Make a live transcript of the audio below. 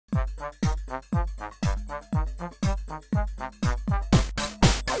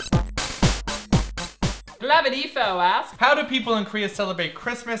Avid EFO asks, how do people in Korea celebrate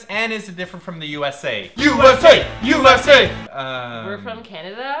Christmas, and is it different from the USA? USA! USA! We're from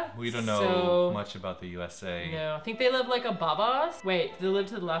Canada. We don't know much about the USA. No, I think they live like above us. Wait, do they live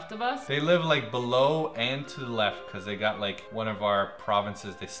to the left of us? They live like below and to the left because they got like one of our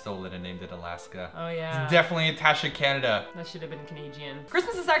provinces, they stole it and named it Alaska. Oh yeah. It's definitely attached to Canada. That should have been Canadian.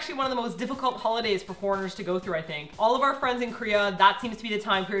 Christmas is actually one of the most difficult holidays for foreigners to go through, I think. All of our friends in Korea, that seems to be the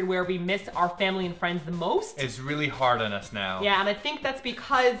time period where we miss our family and friends the most. It's really hard on us now. Yeah, and I think that's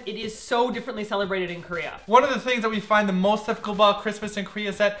because it is so differently celebrated in Korea. One of the things that we find the most difficult about Christmas in Korea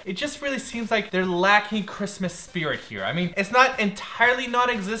is that it just really seems like they're lacking Christmas spirit here. I mean, it's not entirely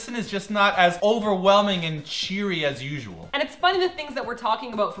non-existent, it's just not as overwhelming and cheery as usual. And it's funny the things that we're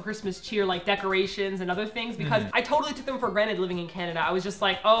talking about for Christmas cheer, like decorations and other things, because I totally took them for granted living in Canada. I was just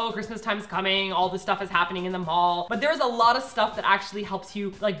like, oh, Christmas time's coming, all this stuff is happening in the mall. But there's a lot of stuff that actually helps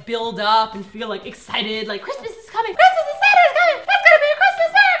you like build up and feel like excited, like Christmas is coming, Christmas and Santa is coming, that's gonna be a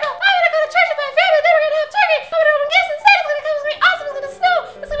Christmas miracle. I'm gonna go to church with my family, then we're gonna have turkey, I'm gonna open gifts and Santa's gonna come, it's gonna be awesome, it's gonna snow,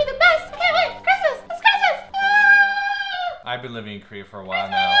 it's gonna be the best, I can't wait, Christmas, it's Christmas. Ah! I've been living in Korea for a while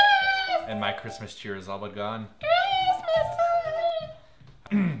now, and my Christmas cheer is all but gone. Christmas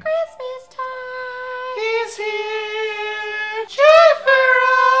time, Christmas time He's here, joy for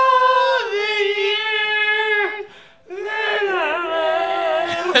all the year.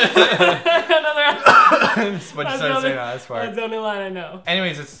 But you started saying that, that's far. That's the only line I know.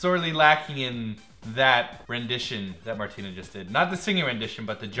 Anyways, it's sorely lacking in that rendition that Martina just did. Not the singing rendition,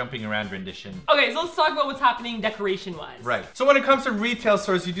 but the jumping around rendition. Okay, so let's talk about what's happening decoration-wise. Right. So when it comes to retail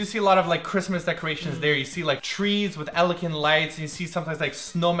stores, you do see a lot of like Christmas decorations there. You see like trees with elegant lights, and you see sometimes like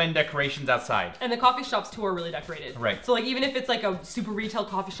snowman decorations outside. And the coffee shops too are really decorated. Right. So like even if it's like a super retail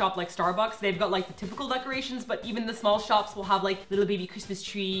coffee shop like Starbucks, they've got like the typical decorations, but even the small shops will have like little baby Christmas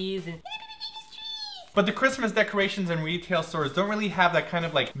trees and But the Christmas decorations in retail stores don't really have that kind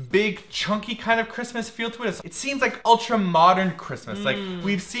of like big, chunky kind of Christmas feel to it. It seems like ultra modern Christmas. Like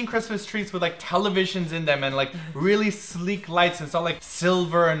we've seen Christmas trees with like televisions in them and like really sleek lights. And it's all like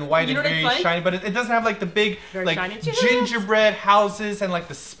silver and white and very shiny, but it doesn't have like the big like gingerbread houses and like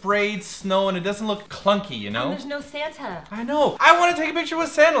the sprayed snow, and it doesn't look clunky, you know? And there's no Santa. I know. I want to take a picture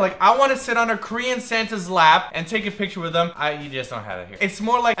with Santa. Like I want to sit on a Korean Santa's lap and take a picture with them. You just don't have it here. It's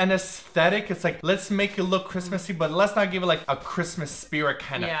more like an aesthetic. It's like, let's make it look Christmassy, but let's not give it like a Christmas spirit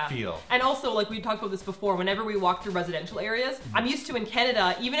kind of feel. And also, like we talked about this before, whenever we walk through residential areas, I'm used to in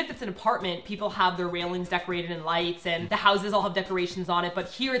Canada, even if it's an apartment, people have their railings decorated in lights and the houses all have decorations on it, but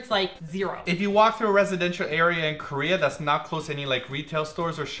here it's like zero. If you walk through a residential area in Korea that's not close to any like retail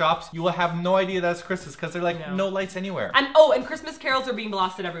stores or shops, you will have no idea that's Christmas because they're like no lights anywhere. And oh, and Christmas carols are being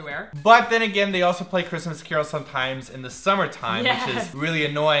blasted everywhere. But then again, they also play Christmas carols sometimes in the summertime, which is really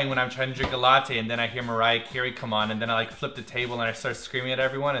annoying when I'm trying to drink a latte and then I hear Mariah Carey come on, and then I like flip the table and I start screaming at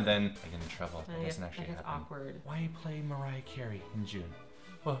everyone, and then I get in trouble. It doesn't actually happen. Awkward. Why you play Mariah Carey in June?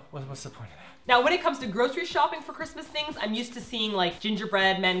 Well, what's the point of that? Now, when it comes to grocery shopping for Christmas things, I'm used to seeing like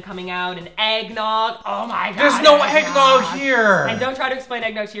gingerbread men coming out and eggnog. Oh my god. There's no eggnog here! And don't try to explain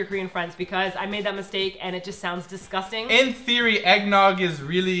eggnog to your Korean friends because I made that mistake and it just sounds disgusting. In theory, eggnog is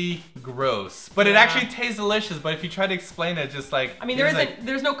really gross, but it actually tastes delicious, but if you try to explain it, just like... I mean,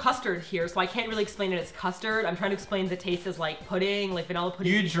 there's no custard here, so I can't really explain it as custard. I'm trying to explain the taste as like pudding, like vanilla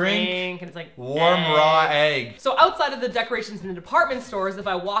pudding. You drink and it's like warm raw egg. So outside of the decorations in the department stores, if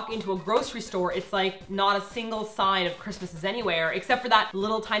I walk into a grocery store, it's like not a single sign of Christmases anywhere, except for that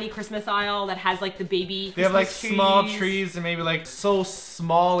little tiny Christmas aisle that has like the baby They have like small trees and maybe like so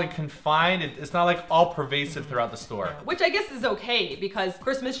small and confined. It's not like all pervasive throughout the store. Which I guess is okay because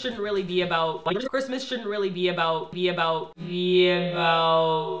Christmas shouldn't really be about, whoa,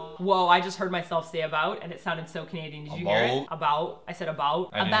 I just heard myself say about and it sounded so Canadian. Did you hear it? About. I said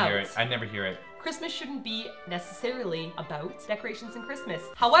about. I didn't hear it. I never hear it. Christmas shouldn't be necessarily about decorations and Christmas.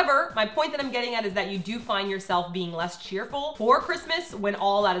 However, my point that I'm getting at is that you do find yourself being less cheerful for Christmas when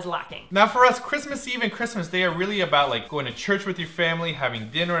all that is lacking. Now for us, Christmas Eve and Christmas Day are really about like going to church with your family, having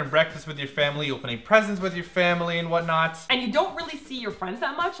dinner and breakfast with your family, opening presents with your family and whatnot. And you don't really see your friends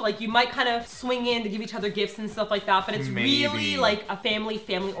that much. Like you might kind of swing in to give each other gifts and stuff like that, but it's really like a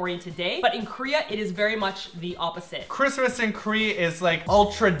family-oriented day. But in Korea, it is very much the opposite. Christmas in Korea is like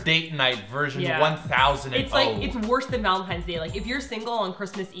ultra date night version 1000 and It's like, it's worse than Valentine's Day. Like if you're single on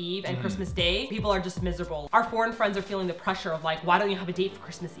Christmas Eve and Christmas Day, people are just miserable. Our foreign friends are feeling the pressure of like, why don't you have a date for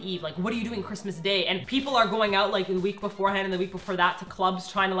Christmas Eve? Like, what are you doing Christmas Day? And people are going out like the week beforehand and the week before that to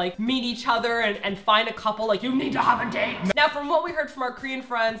clubs trying to like meet each other and find a couple. Like, you need to have a date. Now, from what we heard from our Korean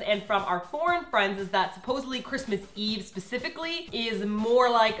friends and from our foreign friends is that supposedly Christmas Eve specifically is more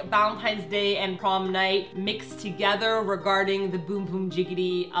like Valentine's Day and prom night mixed together regarding the boom boom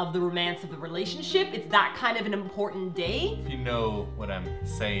jiggity of the romance of the relationship. It's that kind of an important day. If you know what I'm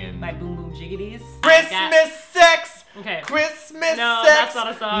saying. By boom boom jiggities. Christmas sex! Okay. Christmas No, sex! that's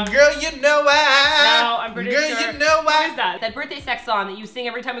not a song. Girl, you know why. No, I'm pretty Girl, sure. you know why. What is that? That birthday sex song that you sing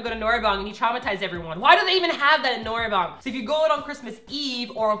every time we go to Noraebang and you traumatize everyone. Why do they even have that at Noraebang? So if you go out on Christmas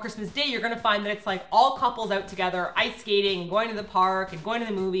Eve or on Christmas Day, you're gonna find that it's like all couples out together, ice skating and going to the park and going to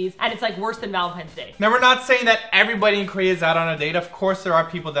the movies, and it's like worse than Valentine's Day. Now, we're not saying that everybody in Korea is out on a date. Of course, there are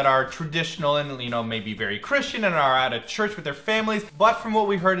people that are traditional and, you know, maybe very Christian and are at a church with their families. But from what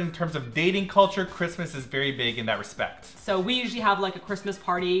we heard in terms of dating culture, Christmas is very big in that respect. So we usually have like a Christmas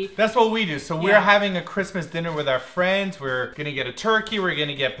party. That's what we do. So we're having a Christmas dinner with our friends. We're gonna get a turkey. We're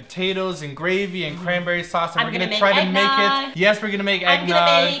gonna get potatoes and gravy and cranberry sauce. And we're gonna try to make it. Yes, we're gonna make eggnog. I'm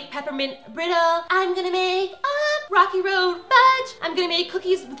gonna make peppermint brittle. I'm gonna make Rocky Road fudge. I'm gonna make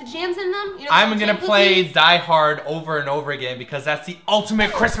cookies with the jams in them. You know, I'm gonna play Die Hard over and over again because that's the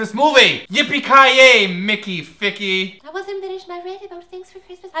ultimate Christmas movie. Yippee-ki-yay, Mickey Ficky. I wasn't finished my rant about things for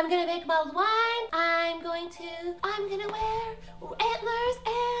Christmas. I'm gonna make mulled wine. I'm gonna wear antlers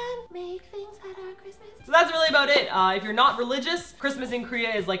and make things that are Christmas. So that's really about it. If you're not religious, Christmas in Korea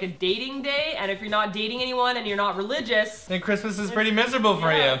is like a dating day. And if you're not dating anyone and you're not religious, then Christmas is pretty miserable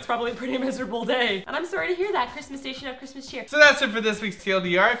for you. It's probably a pretty miserable day. And I'm sorry to hear that. Christmas Day should have Christmas cheer. So that's it for this week's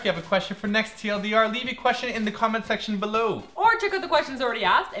TLDR. If you have a question for next TLDR, leave a question in the comment section below. Or check out the questions already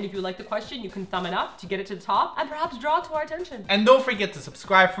asked. And if you like the question, you can thumb it up to get it to the top and perhaps draw it to our attention. And don't forget to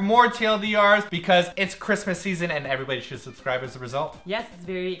subscribe for more TLDRs because it's Christmas season and everybody should subscribe as a result. Yes, it's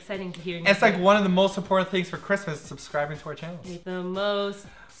very exciting to hear. It's like one of the most important things for Christmas, subscribing to our channels. It's the most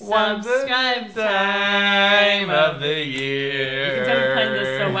subscribed time of the year. You can tell me playing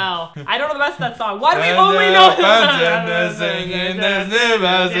this so well. I don't know the rest of that song. Why do we only know this? I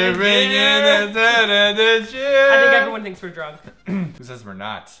think everyone thinks we're drunk. Who says we're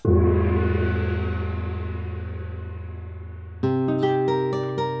not?